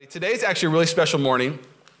Today's actually a really special morning.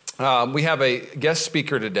 We have a guest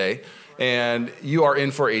speaker today, and you are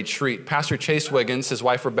in for a treat. Pastor Chase Wiggins, his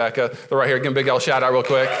wife Rebecca, they're right here. Give them a big old shout out real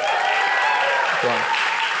quick.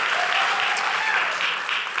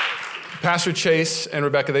 Pastor Chase and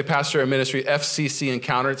Rebecca, they pastor a ministry, FCC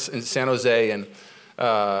Encounters in San Jose, and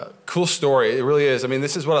cool story. It really is. I mean,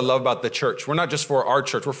 this is what I love about the church. We're not just for our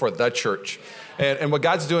church, we're for the church. And what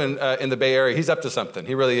God's doing in the Bay Area, he's up to something.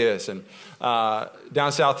 He really is. And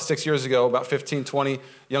down south 6 years ago, about 15, 20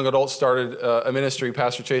 young adults started a ministry.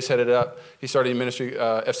 Pastor Chase headed it up. He started a ministry,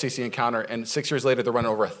 FCC Encounter. And 6 years later, they're running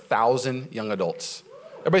over 1,000 young adults.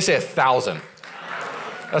 Everybody say 1,000.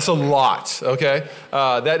 That's a lot, okay?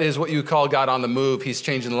 That is what you call God on the move. He's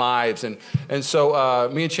changing lives. And so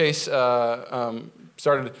me and Chase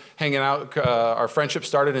started hanging out. Our friendship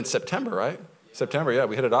started in September, right? September, yeah,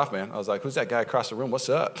 we hit it off, man. I was like, who's that guy across the room? What's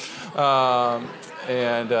up?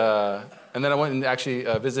 And then I went and actually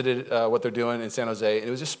visited what they're doing in San Jose, and it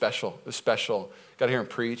was just special. It was special. Got to hear him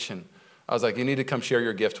preach, and I was like, you need to come share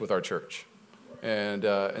your gift with our church.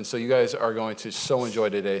 And so you guys are going to so enjoy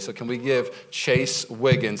today. So can we give Chase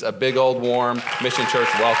Wiggins a big old warm Mission Church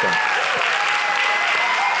welcome?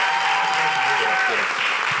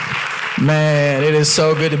 Man, it is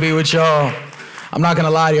so good to be with y'all. I'm not going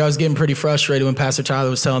to lie to you, I was getting pretty frustrated when Pastor Tyler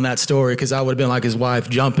was telling that story because I would have been like his wife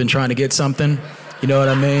jumping trying to get something. You know what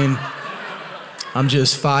I mean? I'm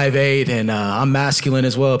just 5'8", and I'm masculine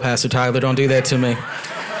as well, Pastor Tyler. Don't do that to me.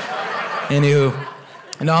 Anywho.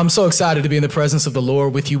 No, I'm so excited to be in the presence of the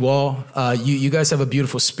Lord with you all. You guys have a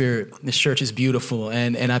beautiful spirit. This church is beautiful.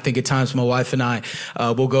 And I think at times my wife and I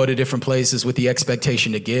will go to different places with the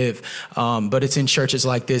expectation to give. But it's in churches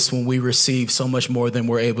like this when we receive so much more than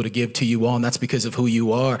we're able to give to you all. And that's because of who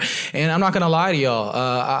you are. And I'm not going to lie to y'all.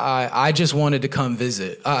 I just wanted to come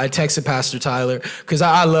visit. I texted Pastor Tyler because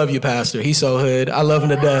I love you, Pastor. He's so hood. I love him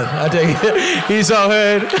to death. I tell you, he's so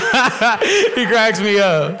hood. He cracks me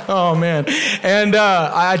up. Oh, man. And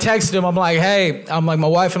I texted him. I'm like, my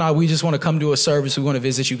wife and I, we just want to come to a service. We want to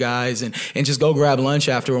visit you guys and just go grab lunch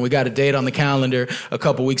after. And we got a date on the calendar a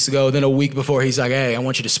couple weeks ago. Then a week before, he's like, hey, I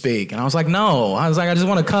want you to speak. And I was like, no. I was like, I just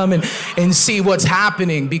want to come and see what's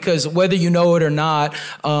happening because whether you know it or not,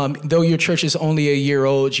 though your church is only a year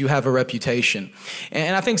old, you have a reputation.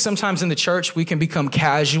 And I think sometimes in the church, we can become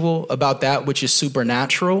casual about that which is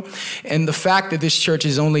supernatural. And the fact that this church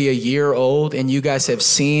is only a year old and you guys have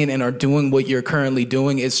seen and are doing what you're currently doing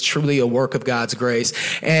is truly a work of God's grace.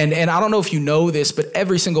 And I don't know if you know this, but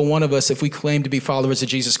every single one of us, if we claim to be followers of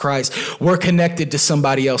Jesus Christ, we're connected to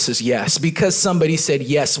somebody else's yes. Because somebody said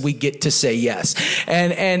yes, we get to say yes.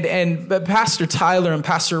 But Pastor Tyler and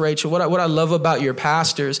Pastor Rachel, what I love about your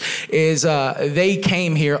pastors is they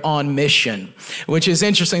came here on mission, which is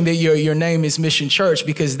interesting that your name is Mission Church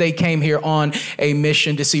because they came here on a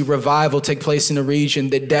mission to see revival take place in a region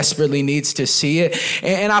that desperately needs to see it.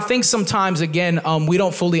 And I think sometimes, again, we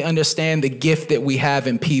don't fully understand the gift that we have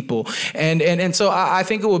in people. And so I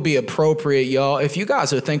think it would be appropriate, y'all, if you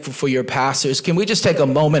guys are thankful for your pastors, can we just take a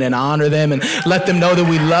moment and honor them and let them know that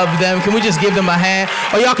we love them? Can we just give them a hand?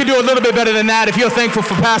 Or y'all can do a little bit better than that. If you're thankful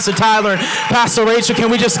for Pastor Tyler and Pastor Rachel, can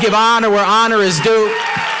we just give honor where honor is due?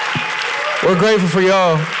 We're grateful for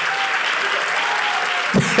y'all.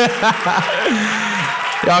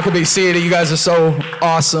 Y'all can be seated. You guys are so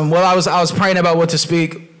awesome. Well, I was praying about what to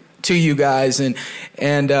speak to you guys, and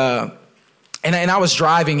I was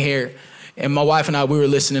driving here, and my wife and I, we were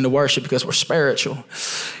listening to worship because we're spiritual,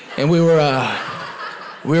 and we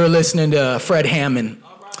were listening to Fred Hammond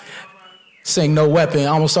sing "No Weapon." I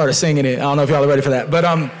almost started singing it. I don't know if y'all are ready for that, but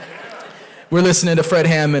we're listening to Fred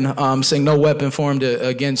Hammond sing "No Weapon Formed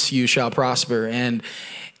Against You Shall Prosper," and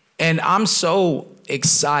I'm so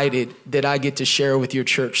excited that I get to share with your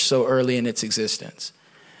church so early in its existence.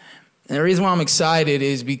 And the reason why I'm excited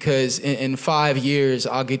is because in 5 years,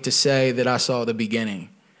 I'll get to say that I saw the beginning,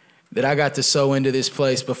 that I got to sow into this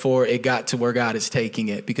place before it got to where God is taking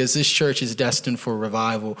it, because this church is destined for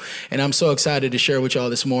revival. And I'm so excited to share with y'all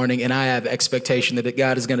this morning, and I have expectation that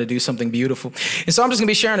God is going to do something beautiful. And so I'm just going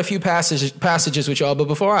to be sharing a few passages with y'all, but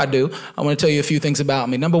before I do, I want to tell you a few things about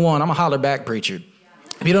me. Number one, I'm a holler back preacher.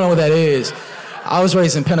 If you don't know what that is, I was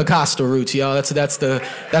raised in Pentecostal roots, y'all. That's the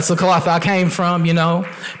cloth I came from, you know.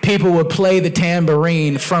 People would play the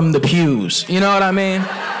tambourine from the pews. You know what I mean?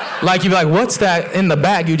 Like you'd be like, what's that in the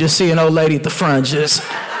back? You just see an old lady at the front just.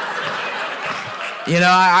 You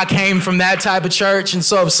know, I came from that type of church, and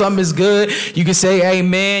so if something is good, you can say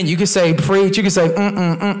amen, you can say preach, you can say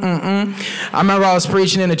I remember I was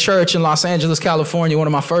preaching in a church in Los Angeles, California. One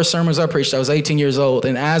of my first sermons I preached, I was 18 years old,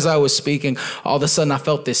 and as I was speaking, all of a sudden I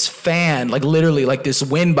felt this fan, like literally like this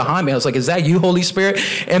wind behind me. I was like, is that you, Holy Spirit?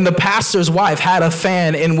 And the pastor's wife had a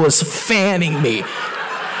fan and was fanning me.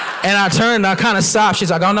 And I turned and I kind of stopped.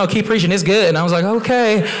 She's like, oh no, keep preaching, it's good. And I was like,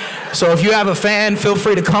 okay. So if you have a fan, feel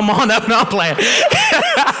free to come on up. No, I'm playing.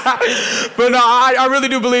 But no, I really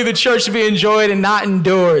do believe the church should be enjoyed and not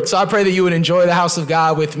endured. So I pray that you would enjoy the house of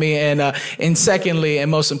God with me. And secondly, and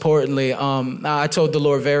most importantly, I told the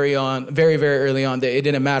Lord very early on that it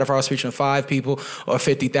didn't matter if I was preaching to 5 people or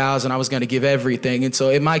 50,000. I was going to give everything. And so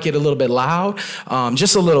it might get a little bit loud,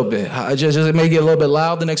 just a little bit. It may get a little bit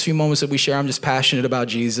loud the next few moments that we share. I'm just passionate about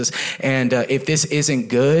Jesus. And if this isn't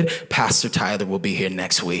good, Pastor Tyler will be here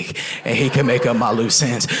next week. And he can make up my loose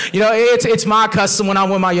ends. You know, it's my custom when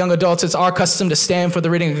I'm with my young adults. It's our custom to stand for the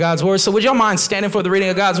reading of God's word. So would y'all mind standing for the reading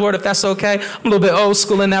of God's word, if that's okay? I'm a little bit old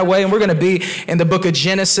school in that way. And we're going to be in the book of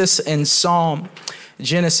Genesis and Psalm.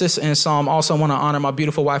 Genesis and Psalm. Also, I want to honor my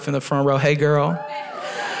beautiful wife in the front row. Hey, girl.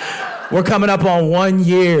 We're coming up on 1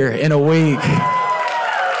 year in a week.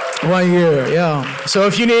 1 year, yeah. So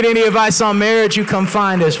if you need any advice on marriage, you come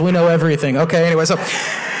find us. We know everything. Okay, anyway, so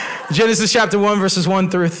Genesis chapter 1, verses 1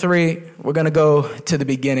 through 3. We're going to go to the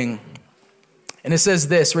beginning. And it says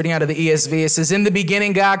this, reading out of the ESV, it says, in the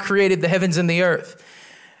beginning, God created the heavens and the earth.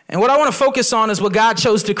 And what I want to focus on is what God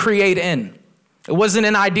chose to create in. It wasn't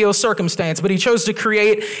an ideal circumstance, but he chose to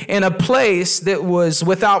create in a place that was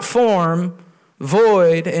without form,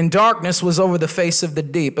 void, and darkness was over the face of the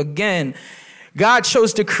deep. Again, God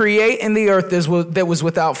chose to create in the earth that was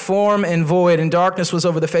without form and void, and darkness was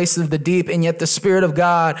over the face of the deep, and yet the Spirit of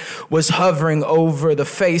God was hovering over the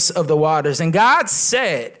face of the waters. And God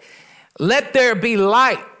said, let there be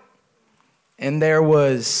light. And there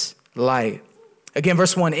was light. Again,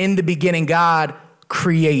 verse 1, in the beginning, God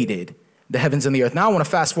created the heavens and the earth. Now I want to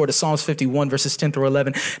fast forward to Psalms 51, verses 10 through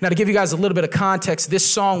 11. Now to give you guys a little bit of context, this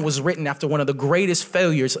song was written after one of the greatest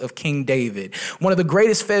failures of King David. One of the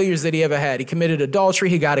greatest failures that he ever had. He committed adultery.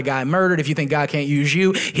 He got a guy murdered. If you think God can't use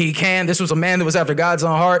you, he can. This was a man that was after God's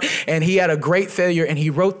own heart, and he had a great failure, and he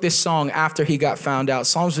wrote this song after he got found out.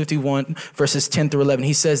 Psalms 51, verses 10 through 11.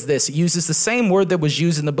 He says this. He uses the same word that was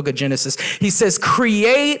used in the book of Genesis. He says,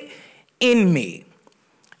 create in me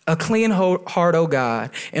a clean heart, O God,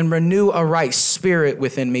 and renew a right spirit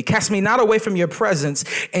within me. Cast me not away from your presence,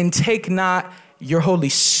 and take not your Holy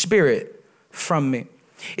Spirit from me.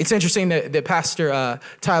 It's interesting that Pastor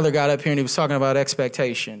Tyler got up here and he was talking about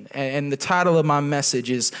expectation. And the title of my message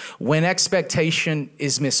is When Expectation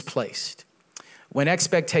is Misplaced. When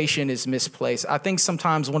expectation is misplaced. I think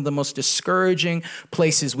sometimes one of the most discouraging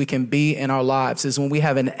places we can be in our lives is when we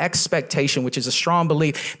have an expectation, which is a strong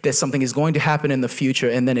belief that something is going to happen in the future,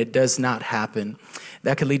 and then it does not happen.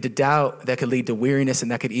 That could lead to doubt, that could lead to weariness,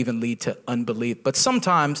 and that could even lead to unbelief. But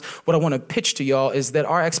sometimes what I want to pitch to y'all is that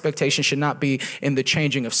our expectation should not be in the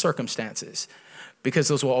changing of circumstances, because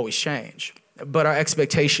those will always change. But our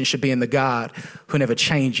expectation should be in the God who never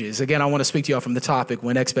changes. Again, I want to speak to y'all from the topic,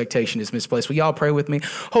 when expectation is misplaced. Will y'all pray with me?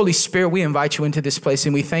 Holy Spirit, we invite you into this place,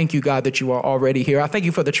 and we thank you, God, that you are already here. I thank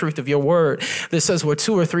you for the truth of your word that says where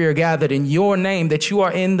 2 or 3 are gathered in your name, that you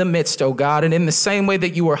are in the midst, oh God. And in the same way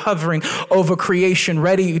that you are hovering over creation,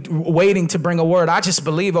 ready, waiting to bring a word, I just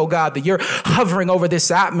believe, oh God, that you're hovering over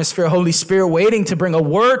this atmosphere, Holy Spirit, waiting to bring a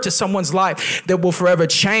word to someone's life that will forever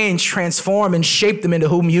change, transform, and shape them into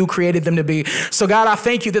whom you created them to be. So God, I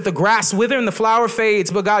thank you that the grass withers and the flower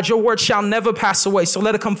fades, but God, your word shall never pass away. So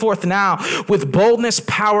let it come forth now with boldness,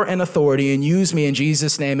 power, and authority, and use me in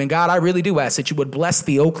Jesus' name. And God, I really do ask that you would bless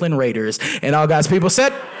the Oakland Raiders. And all God's people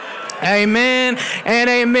said, amen and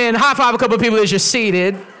amen. High five a couple of people as you're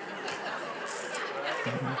seated.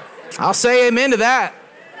 I'll say amen to that.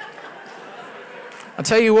 I'll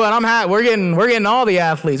tell you what, we're getting all the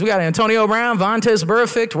athletes. We got Antonio Brown, Vontaze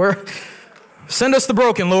Burfict. Send us the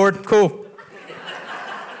broken, Lord. Cool.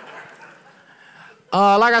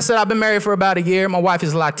 Like I said, I've been married for about a year. My wife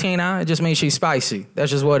is Latina. It just means she's spicy. That's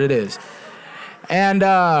just what it is. And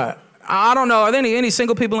I don't know. Are there any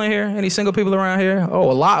single people in here? Any single people around here? Oh,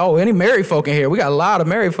 a lot. Oh, any married folk in here? We got a lot of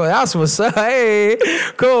married folk. That's what's up. Hey,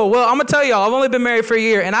 cool. Well, I'm going to tell y'all, I've only been married for a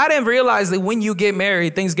year, and I didn't realize that when you get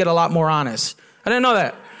married, things get a lot more honest. I didn't know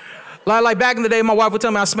that. Like back in the day, my wife would tell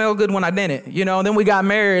me I smell good when I didn't, and then we got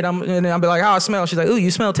married, and I'd be like, how I smell? She's like, ooh, you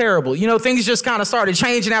smell terrible. Things just kind of started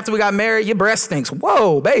changing after we got married. Your breath stinks.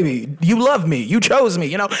 Whoa, baby, you love me. You chose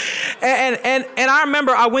me, And I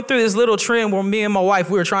remember I went through this little trend where me and my wife,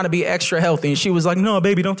 we were trying to be extra healthy, and she was like, no,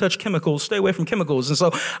 baby, don't touch chemicals. Stay away from chemicals. And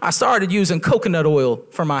so I started using coconut oil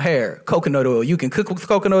for my hair. Coconut oil. You can cook with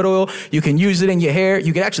coconut oil. You can use it in your hair.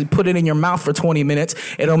 You can actually put it in your mouth for 20 minutes.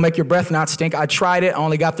 It'll make your breath not stink. I tried it. I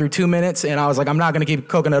only got through 2 minutes, and I was like, I'm not going to keep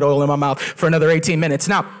coconut oil in my mouth for another 18 minutes.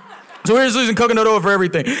 Now, so we're just using coconut oil for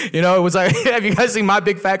everything. It was like, have you guys seen My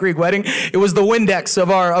Big Fat Greek Wedding? It was the Windex of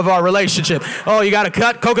our relationship. Oh, you got to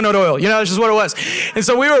cut coconut oil. That's just what it was. And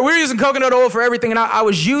so we were using coconut oil for everything, and I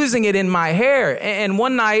was using it in my hair. And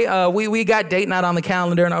one night, we got date night on the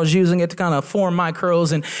calendar, and I was using it to kind of form my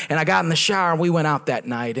curls. And I got in the shower, and we went out that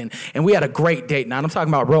night, and we had a great date night. I'm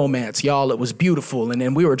talking about romance, y'all. It was beautiful. And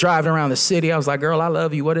then we were driving around the city. I was like, girl, I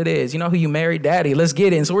love you. What it is? You know who you married? Daddy. Let's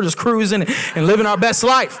get in. So we're just cruising and living our best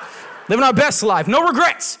life. Living our best life, no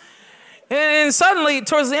regrets. And suddenly,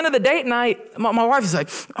 towards the end of the date night, my wife is like,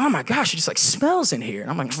 oh my gosh, she just like smells in here. And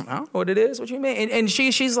I'm like, I don't know what it is, what you mean? And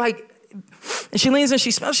she's like, and she leans in,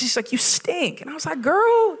 she smells, she's like, you stink. And I was like, girl.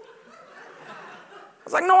 I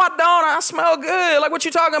was like, no, I don't. I smell good. Like, what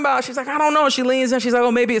you talking about? She's like, I don't know. And she leans in, she's like,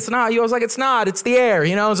 oh, maybe it's not. I was like, it's not. It's the air,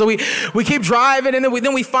 So we keep driving, and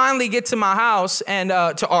then we finally get to my house, and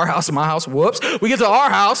to our house, my house, whoops. We get to our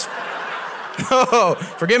house. Oh,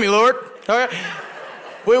 forgive me, Lord. All right.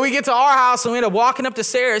 We get to our house, and we end up walking up the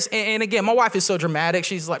stairs. And again, my wife is so dramatic.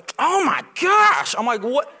 She's like, oh, my gosh. I'm like,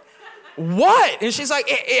 what? And she's like,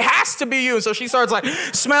 it has to be you. And so she starts like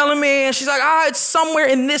smelling me. And she's like, it's somewhere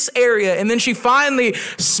in this area. And then she finally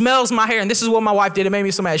smells my hair. And this is what my wife did. It made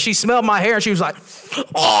me so mad. She smelled my hair, and she was like,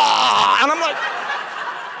 oh. And I'm like,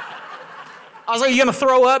 I was like, you going to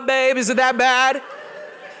throw up, babe? Is it that bad?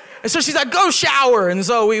 And so she's like, go shower. And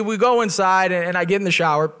so we go inside, and I get in the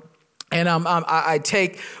shower. And I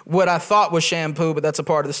take what I thought was shampoo, but that's a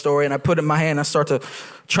part of the story, and I put it in my hand. And I start to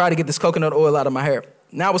try to get this coconut oil out of my hair.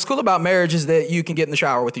 Now, what's cool about marriage is that you can get in the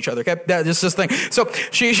shower with each other, okay? That's this thing. So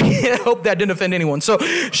she I hope that didn't offend anyone. So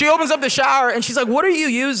she opens up the shower, and she's like, what are you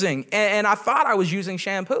using? And I thought I was using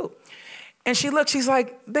shampoo. And she looked, she's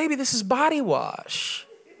like, baby, this is body wash.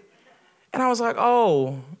 And I was like,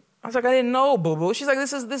 oh. I was like, I didn't know, boo-boo. She's like,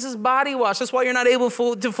 this is body wash. That's why you're not able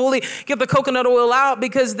to fully get the coconut oil out,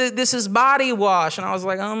 because this is body wash. And I was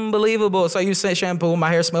like, unbelievable. So I used shampoo.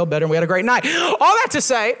 My hair smelled better, and we had a great night. All that to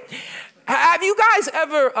say, have you guys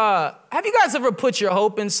ever put your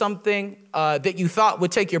hope in something that you thought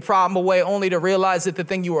would take your problem away, only to realize that the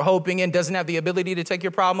thing you were hoping in doesn't have the ability to take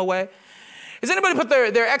your problem away? Has anybody put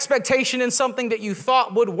their expectation in something that you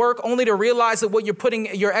thought would work, only to realize that what you're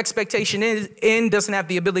putting your expectation in doesn't have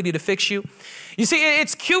the ability to fix you? You see,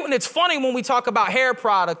 it's cute and it's funny when we talk about hair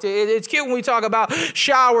product. It's cute when we talk about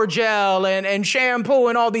shower gel and shampoo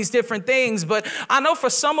and all these different things. But I know for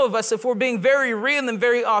some of us, if we're being very real and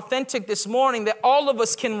very authentic this morning, that all of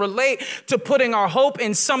us can relate to putting our hope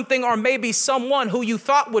in something or maybe someone who you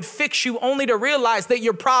thought would fix you, only to realize that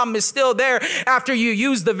your problem is still there after you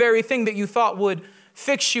use the very thing that you thought would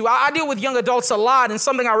fix you. I deal with young adults a lot, and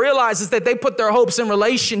something I realize is that they put their hopes in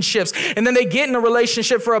relationships, and then they get in a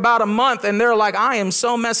relationship for about a month, and they're like, I am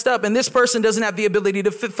so messed up, and this person doesn't have the ability to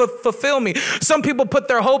fulfill me. Some people put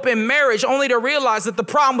their hope in marriage, only to realize that the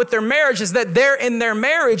problem with their marriage is that they're in their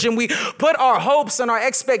marriage, and we put our hopes and our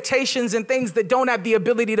expectations in things that don't have the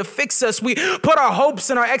ability to fix us. We put our hopes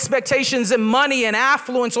and our expectations in money and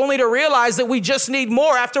affluence, only to realize that we just need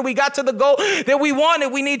more. After we got to the goal that we wanted,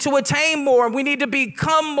 we need to attain more, and we need to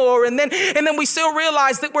become more, and then we still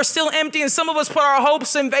realize that we're still empty. And some of us put our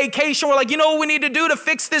hopes in vacation. We're like, you know what we need to do to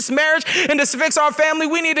fix this marriage and to fix our family?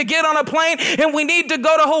 We need to get on a plane, and we need to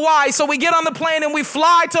go to Hawaii. So we get on the plane and we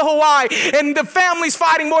fly to Hawaii, and the family's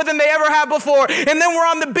fighting more than they ever have before. And then we're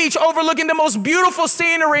on the beach overlooking the most beautiful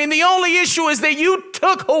scenery, and the only issue is that you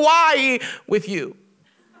took Hawaii with you.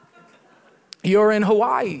 You're in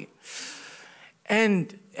Hawaii.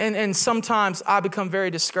 And sometimes I become very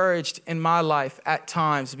discouraged in my life at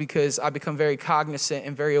times, because I become very cognizant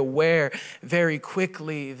and very aware very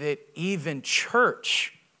quickly that even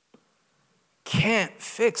church can't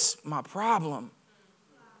fix my problem.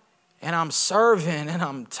 And I'm serving and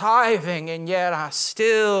I'm tithing, and yet I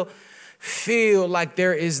still feel like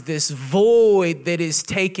there is this void that is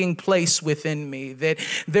taking place within me, that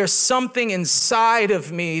there's something inside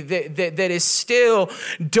of me that is still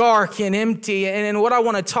dark and empty. And what I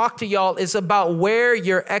want to talk to y'all is about where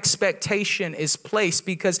your expectation is placed,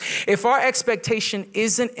 because if our expectation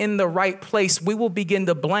isn't in the right place, we will begin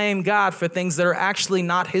to blame God for things that are actually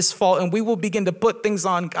not his fault, and we will begin to put things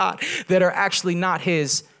on God that are actually not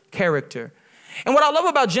his character. And what I love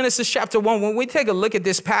about Genesis chapter 1, when we take a look at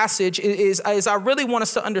this passage, is I really want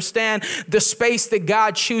us to understand the space that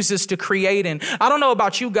God chooses to create in. I don't know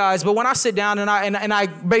about you guys, but when I sit down and I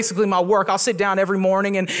basically my work, I'll sit down every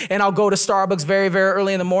morning and I'll go to Starbucks very, very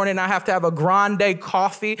early in the morning. And I have to have a grande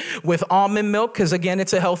coffee with almond milk, because again,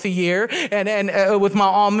 it's a healthy year. And with my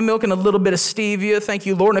almond milk and a little bit of stevia, thank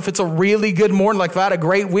you, Lord. And if it's a really good morning, like if I had a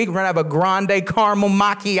great week, we're going to have a grande caramel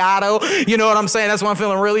macchiato. You know what I'm saying? That's why I'm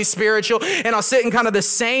feeling really spiritual. And I'll sit in kind of the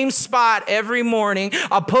same spot every morning.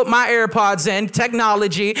 I'll put my AirPods in,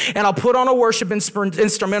 technology, and I'll put on a worship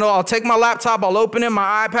instrumental. I'll take my laptop, I'll open in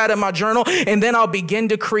my iPad and my journal, and then I'll begin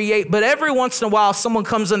to create. But every once in a while, someone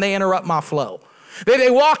comes and they interrupt my flow.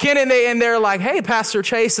 They walk in and they're like, "Hey, Pastor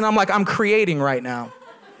Chase," and I'm like, "I'm creating right now."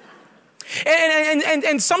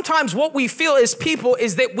 And sometimes what we feel as people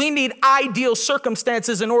is that we need ideal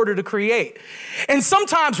circumstances in order to create. And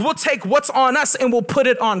sometimes we'll take what's on us and we'll put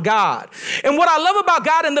it on God. And what I love about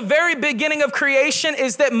God in the very beginning of creation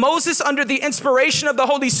is that Moses, under the inspiration of the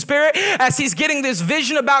Holy Spirit, as he's getting this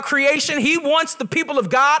vision about creation, he wants the people of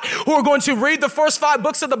God who are going to read the first 5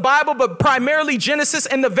 books of the Bible, but primarily Genesis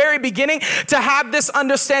in the very beginning, to have this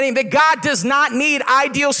understanding that God does not need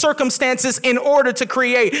ideal circumstances in order to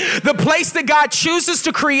create. The place that God chooses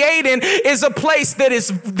to create in is a place that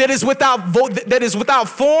is without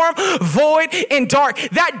form, void, and dark.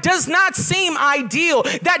 That does not seem ideal.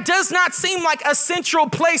 That does not seem like a central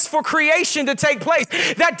place for creation to take place.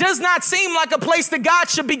 That does not seem like a place that God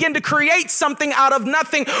should begin to create something out of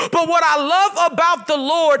nothing. But what I love about the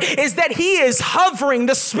Lord is that he is hovering.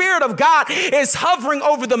 The Spirit of God is hovering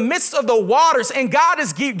over the midst of the waters, and God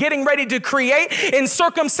is getting ready to create in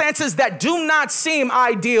circumstances that do not seem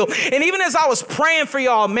ideal. And even as I was praying for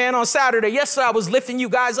y'all, man, on Saturday, yesterday I was lifting you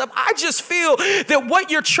guys up, I just feel that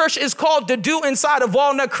what your church is called to do inside of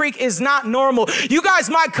Walnut Creek is not normal. You guys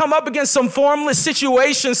might come up against some formless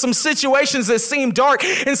situations, some situations that seem dark,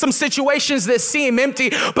 and some situations that seem empty.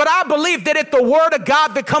 But I believe that at the word of God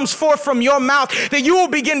that comes forth from your mouth, that you will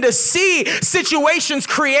begin to see situations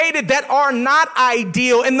created that are not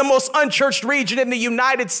ideal in the most unchurched region in the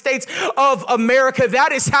United States of America.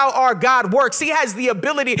 That is how our God works. He has the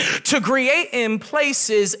ability to create in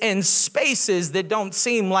places and spaces that don't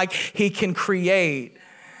seem like he can create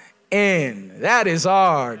in. That is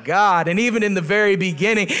our God. And even in the very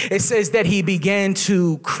beginning, it says that he began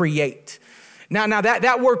to create. Now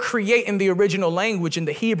that word create in the original language, in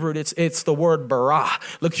the Hebrew, it's the word bara.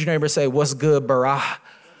 Look at your neighbor and say, "What's good, bara?"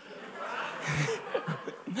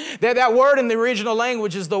 that word in the original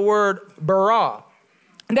language is the word bara.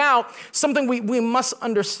 Now, something we must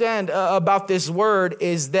understand about this word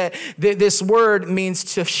is that this word means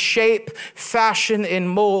to shape, fashion, and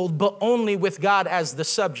mold, but only with God as the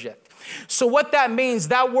subject. So what that means,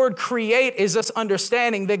 that word create, is us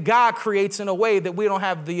understanding that God creates in a way that we don't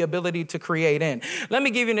have the ability to create in. Let me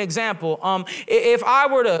give you an example. If I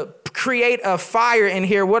were to create a fire in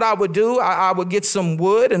here, what I would do, I would get some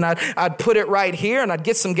wood and I'd put it right here, and I'd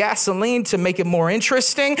get some gasoline to make it more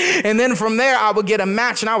interesting. And then from there, I would get a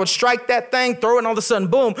match and I would strike that thing, throw it, and all of a sudden,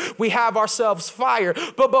 boom, we have ourselves fire.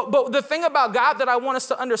 But the thing about God that I want us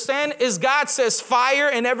to understand is God says fire,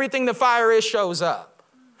 and everything the fire is shows up.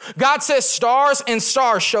 God says stars, and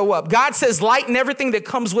stars show up. God says light, and everything that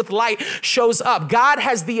comes with light shows up. God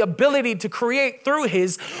has the ability to create through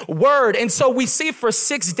his word. And so we see for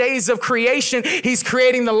 6 days of creation, he's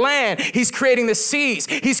creating the land. He's creating the seas.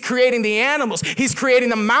 He's creating the animals. He's creating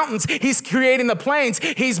the mountains. He's creating the plains.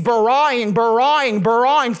 He's barawing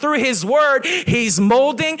through his word. He's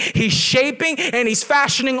molding, he's shaping, and he's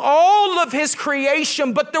fashioning all of his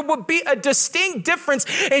creation. But there would be a distinct difference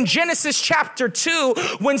in Genesis chapter 2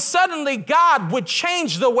 when suddenly God would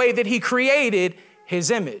change the way that he created his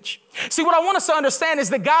image. See, what I want us to understand is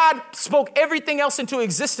that God spoke everything else into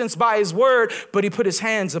existence by his word, but he put his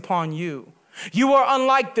hands upon you. You are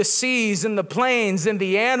unlike the seas and the plains and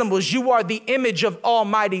the animals. You are the image of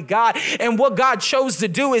Almighty God. And what God chose to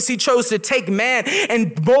do is he chose to take man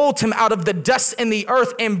and mold him out of the dust and the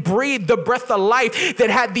earth and breathe the breath of life that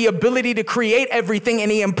had the ability to create everything.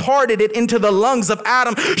 And he imparted it into the lungs of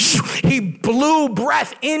Adam. He blew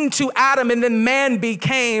breath into Adam, and then man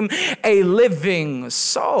became a living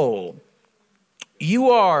soul. You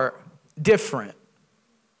are different.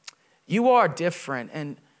 You are different.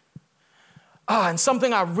 And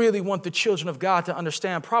something I really want the children of God to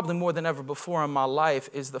understand, probably more than ever before in my life,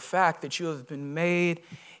 is the fact that you have been made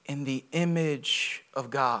in the image of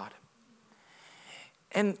God.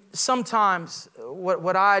 And sometimes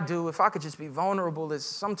what I do, if I could just be vulnerable, is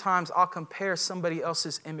sometimes I'll compare somebody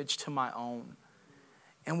else's image to my own.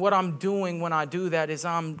 And what I'm doing when I do that is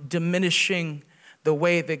I'm diminishing the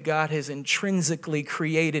way that God has intrinsically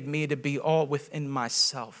created me to be all within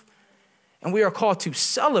myself. And we are called to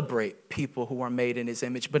celebrate people who are made in his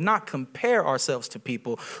image, but not compare ourselves to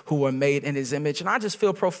people who are made in his image. And I just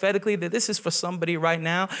feel prophetically that this is for somebody right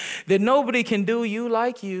now, that nobody can do you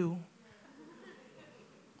like you.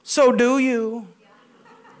 So do you.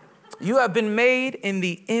 You have been made in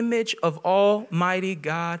the image of Almighty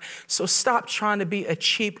God. So stop trying to be a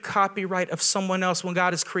cheap copyright of someone else when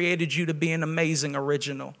God has created you to be an amazing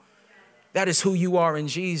original. That is who you are in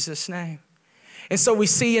Jesus' name. And so we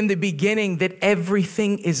see in the beginning that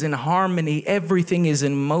everything is in harmony. Everything is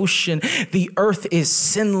in motion. The earth is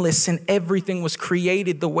sinless and everything was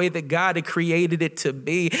created the way that God had created it to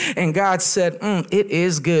be. And God said, it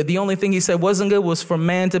is good. The only thing he said wasn't good was for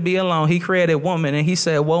man to be alone. He created woman and he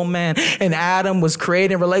said, well, man. And Adam was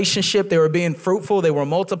creating relationship. They were being fruitful. They were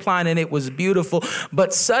multiplying and it was beautiful.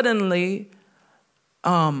 But suddenly,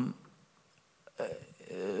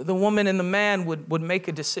 the woman and the man would make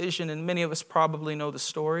a decision, and many of us probably know the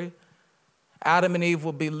story. Adam and Eve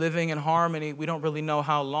will be living in harmony. We don't really know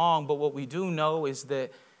how long, but what we do know is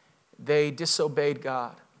that they disobeyed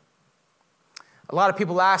God. A lot of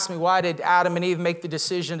people ask me, why did Adam and Eve make the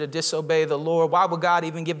decision to disobey the Lord? Why would God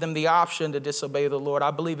even give them the option to disobey the Lord? I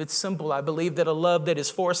believe it's simple. I believe that a love that is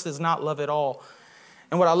forced is not love at all.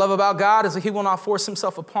 And what I love about God is that he will not force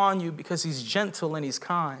himself upon you because he's gentle and he's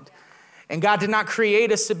kind. And God did not create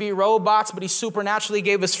us to be robots, but he supernaturally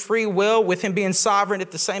gave us free will with him being sovereign at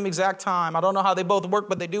the same exact time. I don't know how they both work,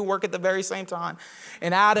 but they do work at the very same time.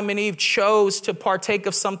 And Adam and Eve chose to partake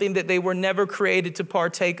of something that they were never created to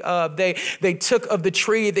partake of. They took of the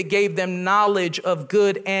tree that gave them knowledge of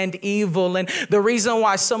good and evil. And the reason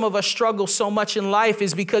why some of us struggle so much in life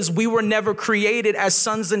is because we were never created as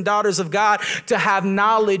sons and daughters of God to have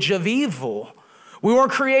knowledge of evil. We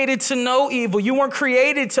weren't created to know evil. You weren't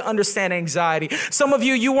created to understand anxiety. Some of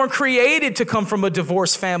you weren't created to come from a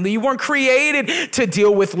divorced family. You weren't created to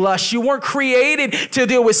deal with lust. You weren't created to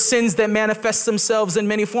deal with sins that manifest themselves in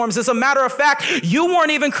many forms. As a matter of fact, you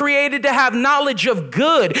weren't even created to have knowledge of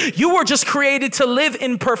good. You were just created to live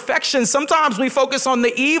in perfection. Sometimes we focus on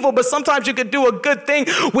the evil, but sometimes you could do a good thing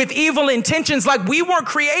with evil intentions. Like we weren't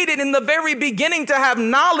created in the very beginning to have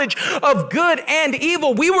knowledge of good and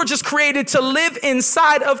evil. We were just created to live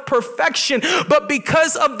inside of perfection. But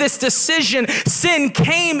because of this decision, sin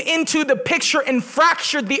came into the picture and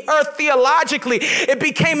fractured the earth theologically. It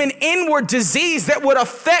became an inward disease that would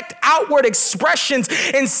affect outward expressions.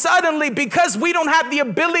 And suddenly, because we don't have the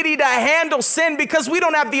ability to handle sin, because we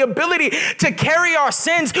don't have the ability to carry our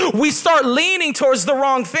sins, we start leaning towards the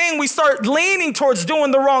wrong thing. We start leaning towards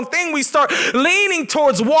doing the wrong thing. We start leaning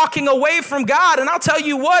towards walking away from God. And I'll tell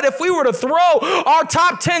you what, if we were to throw our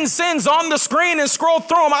top 10 sins on the screen and scroll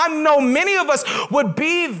through them, I know many of us would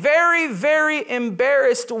be very, very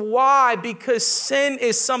embarrassed. Why? Because sin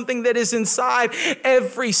is something that is inside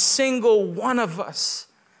every single one of us.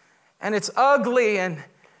 And it's ugly and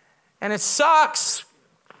it sucks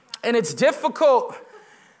and it's difficult.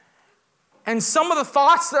 And some of the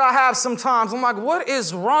thoughts that I have sometimes, I'm like, what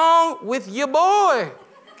is wrong with your boy?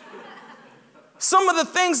 Some of the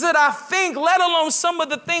things that I think, let alone some of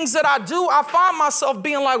the things that I do, I find myself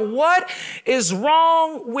being like, what is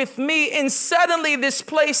wrong with me? And suddenly this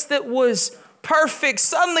place that was perfect,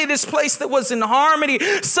 suddenly this place that was in harmony,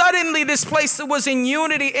 suddenly this place that was in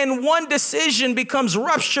unity, and one decision becomes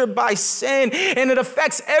ruptured by sin, and it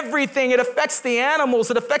affects everything. It affects the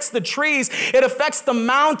animals, it affects the trees, it affects the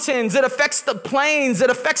mountains, it affects the plains,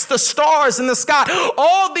 it affects the stars in the sky.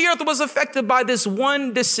 All the earth was affected by this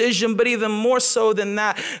one decision, but even more so than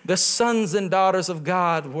that, the sons and daughters of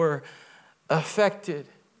God were affected.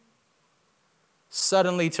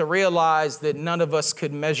 Suddenly to realize that none of us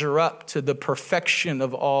could measure up to the perfection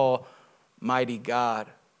of Almighty God.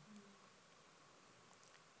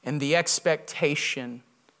 And the expectation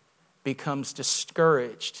becomes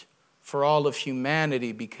discouraged for all of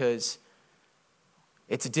humanity because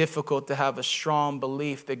it's difficult to have a strong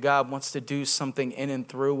belief that God wants to do something in and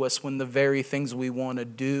through us when the very things we want to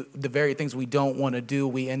do, the very things we don't want to do,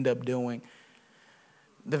 we end up doing.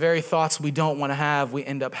 The very thoughts we don't want to have, we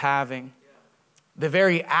end up having. The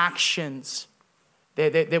very actions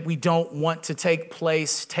that we don't want to take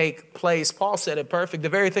place. Paul said it perfect. The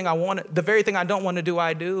very thing I don't want to do,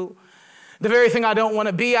 I do. The very thing I don't want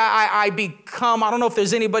to be, I become. I don't know if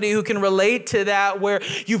there's anybody who can relate to that, where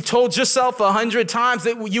you've told yourself 100 times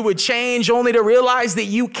that you would change only to realize that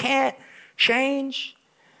you can't change.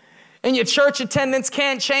 And your church attendance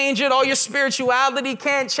can't change it. All your spirituality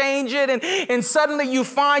can't change it. And suddenly you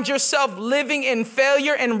find yourself living in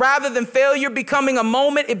failure. And rather than failure becoming a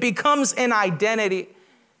moment, it becomes an identity.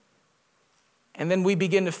 And then we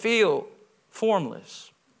begin to feel formless.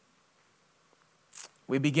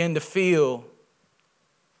 We begin to feel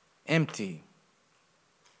empty.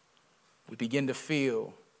 We begin to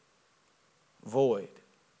feel void.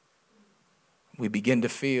 We begin to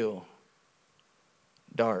feel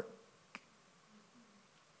dark.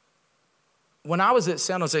 When I was at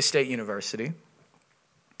San Jose State University,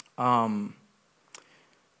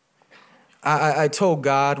 I told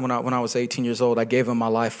God when I was 18 years old, I gave him my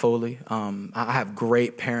life fully. I have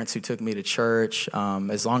great parents who took me to church.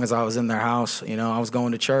 As long as I was in their house, I was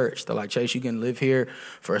going to church. They're like, Chase, you can live here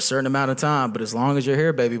for a certain amount of time, but as long as you're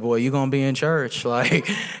here, baby boy, you're going to be in church. Like,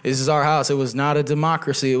 this is our house. It was not a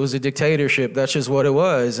democracy. It was a dictatorship. That's just what it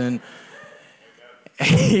was. And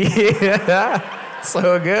yeah,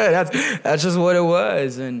 so good. That's just what it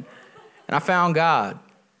was. And I found God.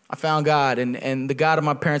 And the God of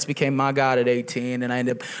my parents became my God at 18, and I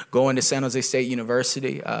ended up going to San Jose State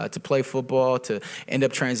University to play football, to end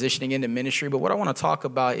up transitioning into ministry. But what I want to talk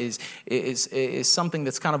about is something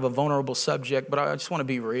that's kind of a vulnerable subject, but I just want to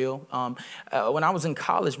be real. When I was in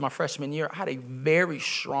college, my freshman year, I had a very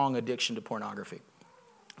strong addiction to pornography.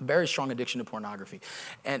 Very strong addiction to pornography.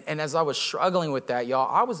 And as I was struggling with that,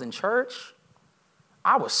 y'all, I was in church.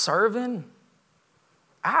 I was serving.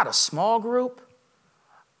 I had a small group.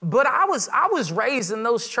 But I was raised in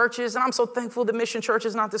those churches, and I'm so thankful that Mission Church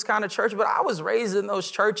is not this kind of church, but I was raised in those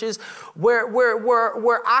churches where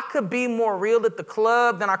I could be more real at the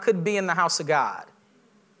club than I could be in the house of God.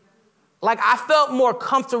 Like, I felt more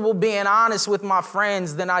comfortable being honest with my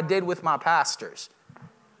friends than I did with my pastors.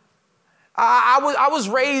 I was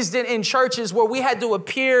raised in churches where we had to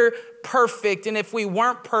appear perfect, and if we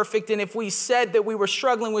weren't perfect, and if we said that we were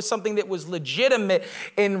struggling with something that was legitimate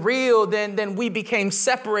and real, then we became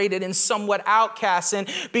separated and somewhat outcast. And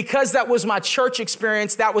because that was my church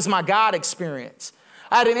experience, that was my God experience.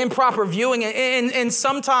 I had an improper viewing, and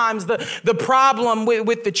sometimes the problem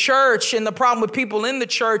with the church and the problem with people in the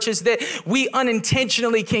church is that we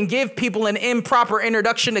unintentionally can give people an improper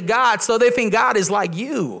introduction to God, so they think God is like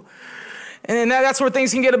you. And that's where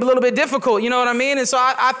things can get a little bit difficult, you know what I mean? And so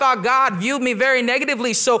I thought God viewed me very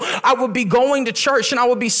negatively. So I would be going to church and I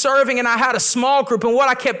would be serving, and I had a small group. And what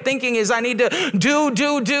I kept thinking is I need to do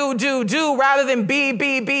rather than be.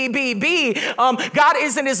 God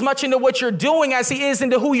isn't as much into what you're doing as he is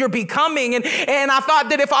into who you're becoming. And I thought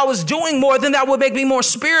that if I was doing more, then that would make me more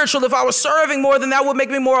spiritual. If I was serving more, then that would make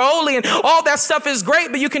me more holy. And all that stuff is great,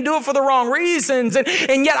 but you can do it for the wrong reasons.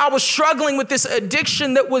 And yet I was struggling with this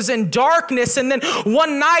addiction that was in darkness. And then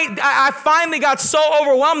one night, I finally got so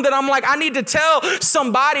overwhelmed that I'm like, I need to tell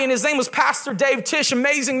somebody. And his name was Pastor Dave Tish,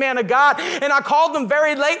 amazing man of God. And I called him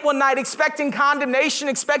very late one night, expecting condemnation,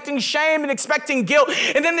 expecting shame, and expecting guilt.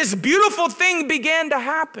 And then this beautiful thing began to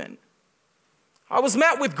happen. I was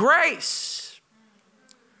met with grace.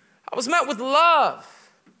 I was met with love.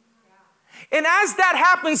 And as that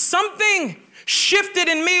happened, something shifted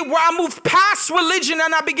in me where I moved past religion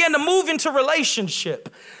and I began to move into relationship.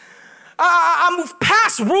 I moved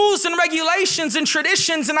past rules and regulations and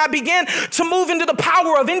traditions, and I began to move into the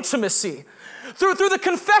power of intimacy. Through the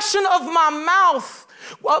confession of my mouth,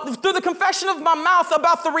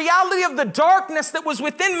 about the reality of the darkness that was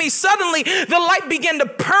within me, suddenly the light began to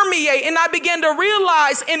permeate, and I began to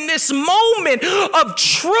realize in this moment of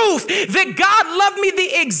truth that God loved me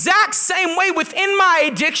the exact same way within my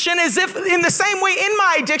addiction, as if in the same way in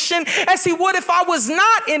my addiction as he would if I was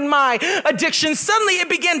not in my addiction. Suddenly it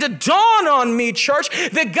began to dawn on me, church,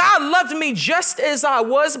 that God loved me just as I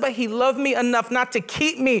was, but he loved me enough not to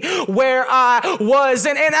keep me where I was.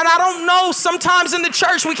 And I don't know, sometimes in the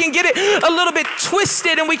church, we can get it a little bit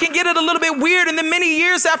twisted and we can get it a little bit weird. And then many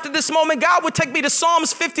years after this moment, God would take me to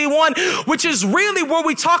Psalms 51, which is really where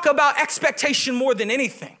we talk about expectation more than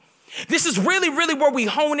anything. This is really, really where we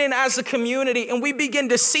hone in as a community, and we begin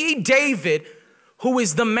to see David, who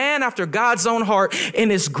is the man after God's own heart,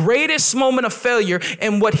 in his greatest moment of failure,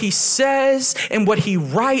 and what he says and what he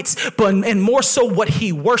writes, and more so what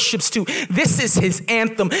he worships to. This is his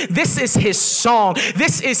anthem. This is his song.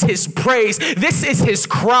 This is his praise. This is his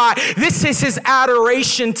cry. This is his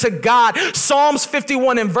adoration to God. Psalms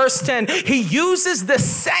 51 and verse 10, he uses the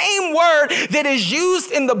same word that is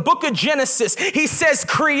used in the book of Genesis. He says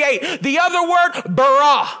create. The other word,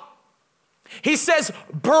 bara. He says,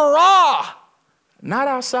 bara, not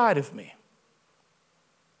outside of me.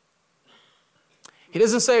 He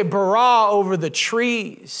doesn't say bara over the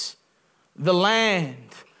trees, the land,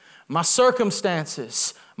 my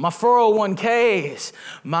circumstances, my 401ks,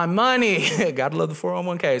 my money. Gotta love the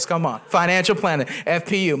 401ks. Come on. Financial planning,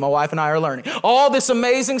 FPU. My wife and I are learning. All this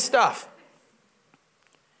amazing stuff.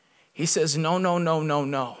 He says, no, no, no, no,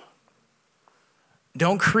 no.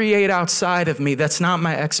 Don't create outside of me. That's not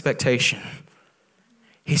my expectation.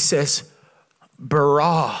 He says,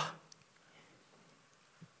 bara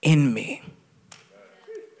in me.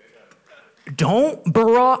 Don't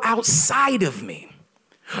bara outside of me.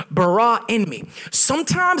 Bara in me.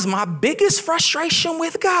 Sometimes my biggest frustration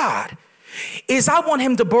with God is I want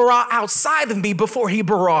him to bara outside of me before he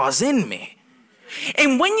baras in me.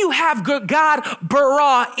 And when you have God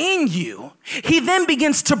bara in you, he then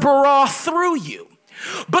begins to bara through you.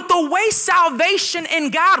 But the way salvation in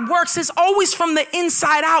God works is always from the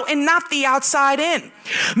inside out and not the outside in.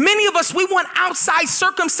 Many of us, we want outside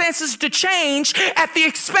circumstances to change at the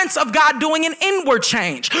expense of God doing an inward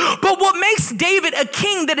change. But what makes David a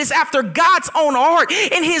king that is after God's own heart,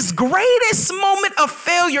 in his greatest moment of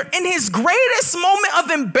failure, in his greatest moment of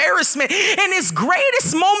embarrassment, in his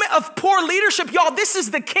greatest moment of poor leadership, y'all, this is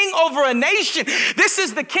the king over a nation. This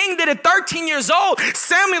is the king that at 13 years old,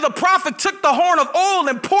 Samuel the prophet took the horn of oil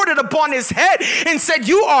and poured it upon his head and said,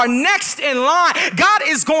 you are next in line. God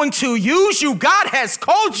is going to use you. God has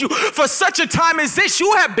called you for such a time as this.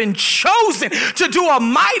 You have been chosen to do a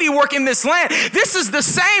mighty work in this land. This is the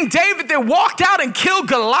same David that walked out and killed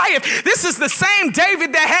Goliath. This is the same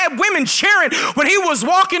David that had women cheering when he was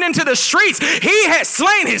walking into the streets. He had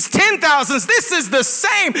slain his 10,000s. This is the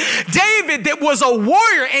same David that was a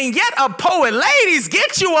warrior and yet a poet. Ladies,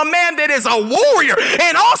 get you a man that is a warrior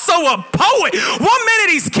and also a poet. 1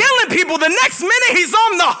 minute he's killing people, the next minute he's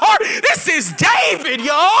on the heart. This is David,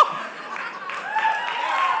 y'all.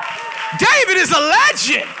 David is a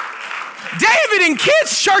legend. David in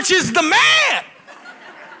kids' church is the man.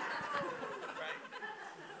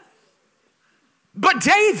 But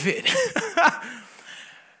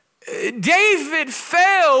David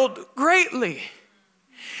failed greatly.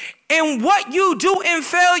 And what you do in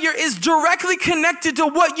failure is directly connected to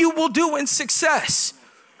what you will do in success.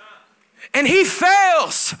 And he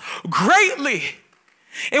fails greatly.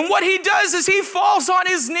 And what he does is he falls on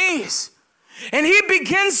his knees. And he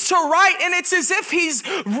begins to write, and it's as if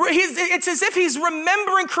he's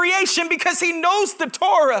remembering creation because he knows the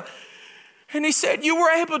Torah. And he said, you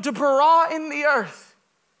were able to bara in the earth.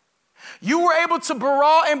 You were able to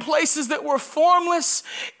bara in places that were formless,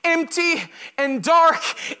 empty, and dark.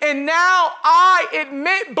 And now I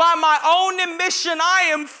admit by my own admission, I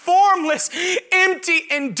am formless, empty,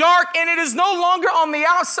 and dark. And it is no longer on the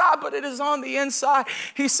outside, but it is on the inside.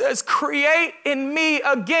 He says, create in me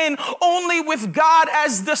again, only with God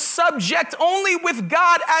as the subject, only with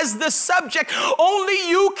God as the subject. Only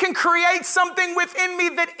you can create something within me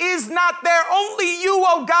that is not there. Only you,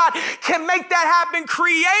 oh God, can make that happen.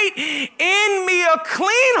 Create in me a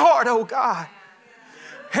clean heart, oh God,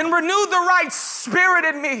 and renew the right spirit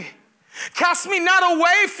in me. Cast me not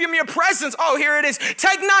away from your presence. Oh, here it is.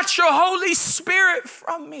 Take not your Holy Spirit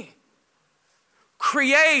from me.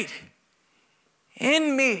 Create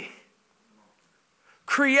in me.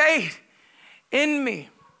 Create in me.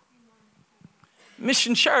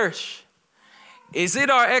 Mission Church, is it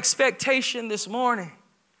our expectation this morning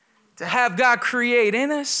to have God create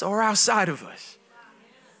in us or outside of us?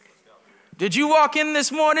 Did you walk in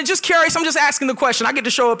this morning? Just curious, I'm just asking the question. I get to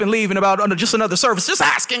show up and leave in about just another service. Just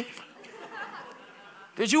asking.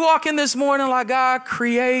 Did you walk in this morning like, God,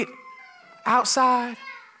 create outside?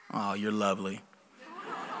 Oh, you're lovely.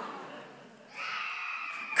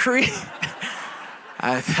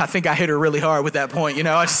 I think I hit her really hard with that point.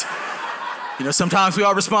 Sometimes we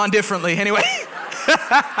all respond differently. Anyway.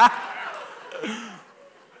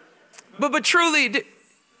 But truly,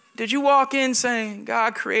 did you walk in saying,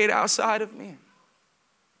 God, create outside of me?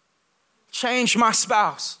 Change my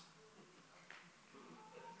spouse.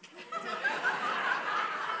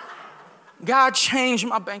 God, change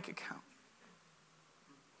my bank account.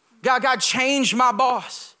 God, change my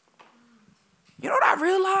boss. You know what I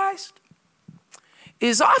realized?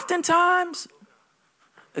 Is oftentimes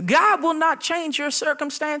God will not change your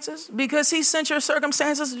circumstances because he sent your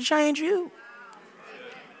circumstances to change you.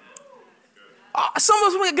 Some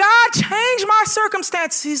of us, when God changed my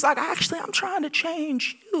circumstances, he's like, actually, I'm trying to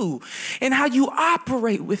change you and how you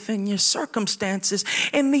operate within your circumstances.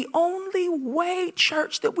 And the only only way,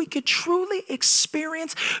 church, that we could truly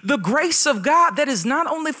experience the grace of God that is not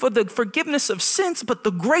only for the forgiveness of sins, but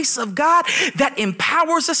the grace of God that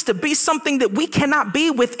empowers us to be something that we cannot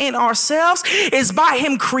be within ourselves is by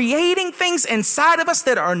him creating things inside of us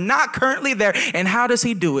that are not currently there. And how does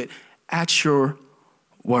he do it? At your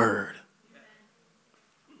word.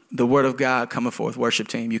 The word of God coming forth. Worship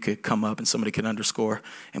team, you could come up and somebody could underscore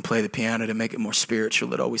and play the piano to make it more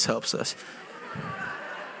spiritual. It always helps us.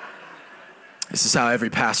 This is how every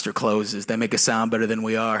pastor closes. They make it sound better than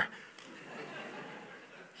we are.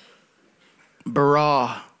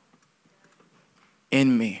 Bara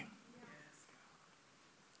in me.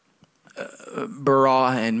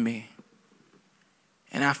 Bara in me.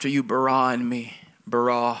 And after you bara in me,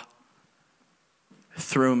 bara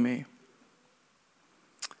through me.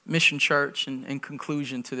 Mission Church, in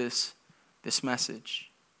conclusion to this message,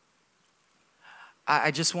 I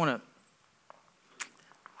just want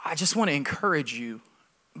to encourage you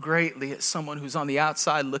greatly as someone who's on the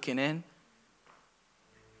outside looking in,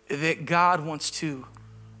 that God wants to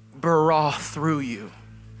bara through you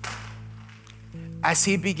as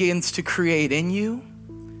he begins to create in you.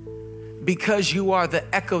 Because you are the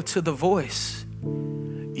echo to the voice,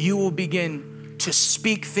 you will begin to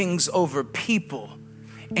speak things over people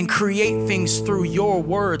and create things through your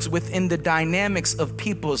words within the dynamics of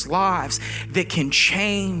people's lives that can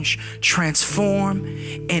change, transform,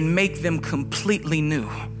 and make them completely new.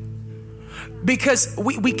 Because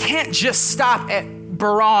we can't just stop at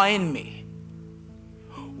bara in me.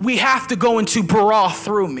 We have to go into bara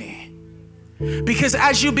through me. Because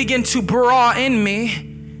as you begin to bara in me,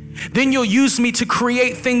 then you'll use me to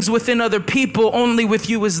create things within other people only with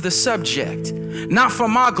you as the subject. Not for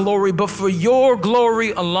my glory, but for your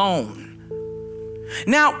glory alone.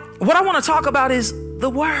 Now, what I want to talk about is the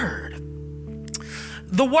word.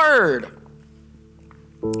 The word.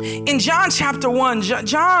 In John chapter 1,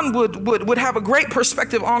 John would have a great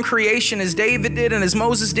perspective on creation as David did and as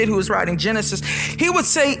Moses did, who was writing Genesis. He would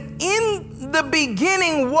say, in the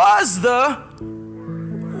beginning was the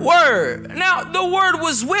Word. Now, the Word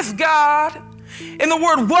was with God, and the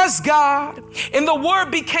Word was God, and the Word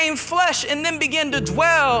became flesh and then began to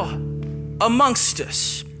dwell amongst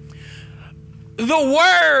us. The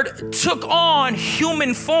Word took on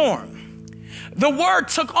human form. The Word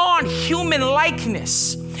took on human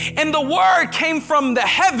likeness. And the Word came from the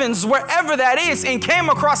heavens, wherever that is, and came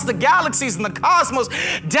across the galaxies and the cosmos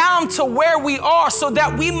down to where we are so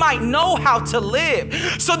that we might know how to live,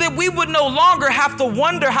 so that we would no longer have to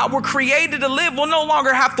wonder how we're created to live. We'll no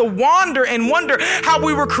longer have to wander and wonder how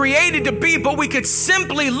we were created to be, but we could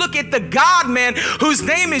simply look at the God-man whose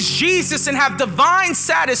name is Jesus and have divine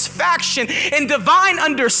satisfaction and divine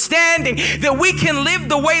understanding that we can live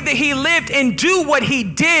the way that he lived and do what he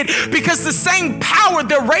did, because the same power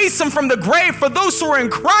that raised him from the grave, for those who are in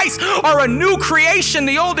Christ, are a new creation.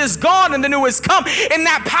 The old is gone and the new has come, and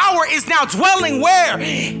that power is now dwelling where?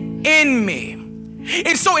 In me.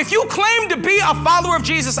 And so if you claim to be a follower of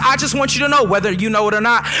Jesus, I just want you to know, whether you know it or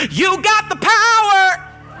not, you got the power.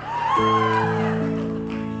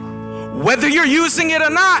 Whether you're using it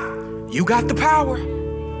or not, you got the power.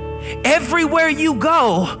 Everywhere you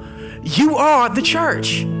go, you are the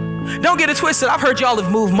church. Don't get it twisted. I've heard y'all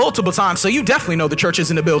have moved multiple times, so you definitely know the church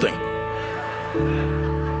is in the building.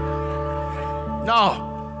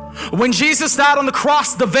 No. When Jesus died on the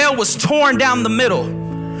cross, the veil was torn down the middle.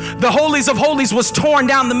 The holies of holies was torn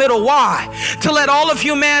down the middle. Why? To let all of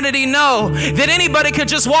humanity know that anybody could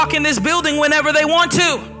just walk in this building whenever they want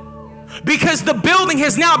to. Because the building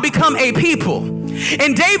has now become a people.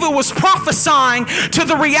 And David was prophesying to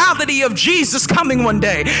the reality of Jesus coming one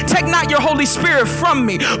day. Take not your Holy Spirit from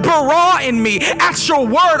me. Bara in me. At your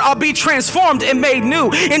word, I'll be transformed and made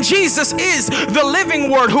new. And Jesus is the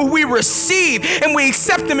living word who we receive and we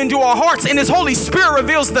accept him into our hearts. And his Holy Spirit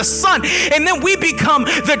reveals the Son. And then we become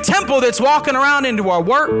the temple that's walking around into our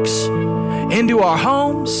works, into our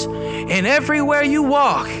homes. And everywhere you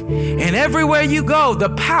walk and everywhere you go, the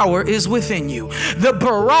power is within you. The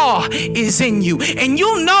bara is in you. And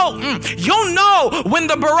you'll know when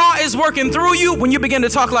the bara is working through you when you begin to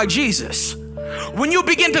talk like Jesus. When you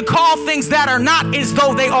begin to call things that are not as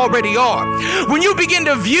though they already are. When you begin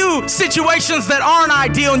to view situations that aren't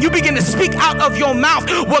ideal and you begin to speak out of your mouth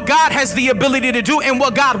what God has the ability to do and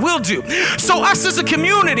what God will do. So us as a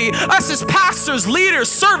community, us as pastors, leaders,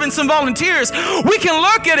 servants, and volunteers, we can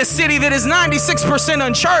look at a city that is 96%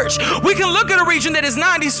 unchurched. We can look at a region that is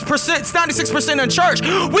 96% unchurched.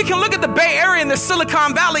 We can look at the Bay Area and the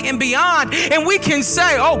Silicon Valley and beyond, and we can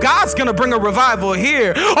say, oh, God's going to bring a revival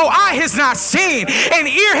here. Oh, eye has not seen seen and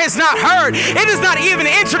ear has not heard. It has not even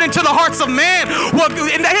entered into the hearts of man.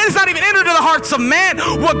 It has not even entered into the hearts of man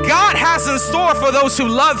what God has in store for those who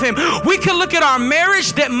love him. We can look at our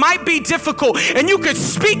marriage that might be difficult, and you could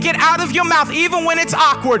speak it out of your mouth even when it's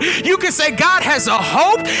awkward. You can say, God has a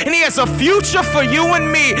hope and he has a future for you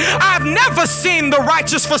and me. I've never seen the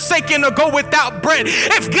righteous forsaken or go without bread.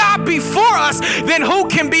 If God be for us, then who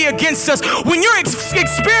can be against us? When you're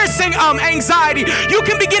experiencing anxiety, you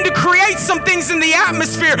can begin to create some things in the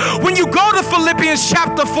atmosphere. When you go to Philippians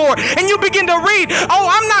chapter 4 and you begin to read, oh,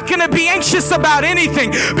 I'm not going to be anxious about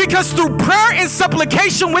anything, because through prayer and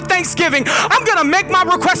supplication with thanksgiving, I'm going to make my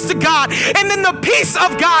request to God, and then the peace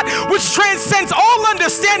of God, which transcends all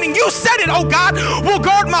understanding, you said it, oh God, will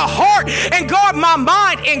guard my heart and guard my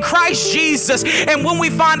mind in Christ Jesus. And when we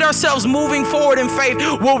find ourselves moving forward in faith,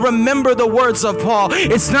 we'll remember the words of Paul.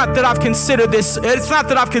 It's not that I've considered this, it's not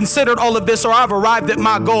that I've considered all of this or I've arrived at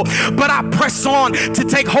my goal, but I press on to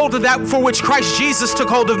take hold of that for which Christ Jesus took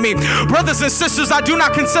hold of me. Brothers and sisters, I do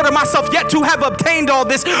not consider myself yet to have obtained all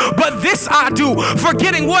this, but this I do,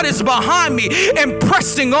 forgetting what is behind me and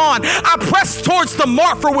pressing on. I press towards the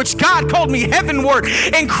mark for which God called me heavenward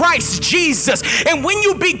in Christ Jesus. And when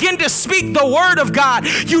you begin to speak the word of God,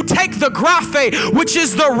 you take the graphe, which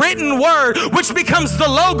is the written word, which becomes the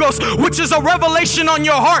logos, which is a revelation on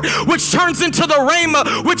your heart, which turns into the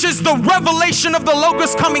rhema, which is the revelation of the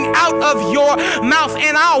logos coming out of your mouth.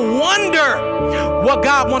 And I wonder what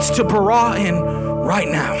God wants to bara in right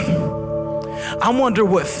now. I wonder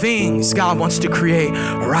what things God wants to create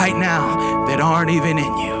right now that aren't even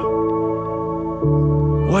in you.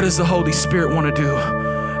 What does the Holy Spirit want to do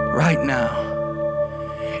right now?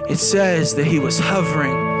 It says that he was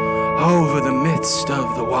hovering over the midst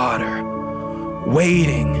of the water,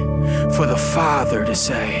 waiting for the Father to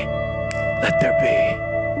say, let there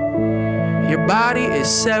be. Your body is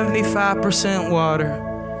 75% water.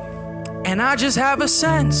 And I just have a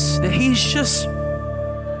sense that he's just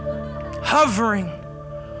hovering,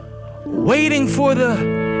 waiting for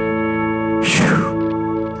the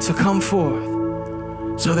to come forth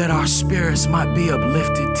so that our spirits might be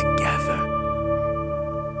uplifted together.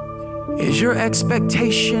 Is your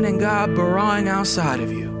expectation in God burrowing outside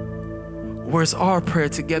of you? Or is our prayer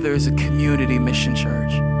together as a community mission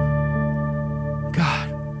church?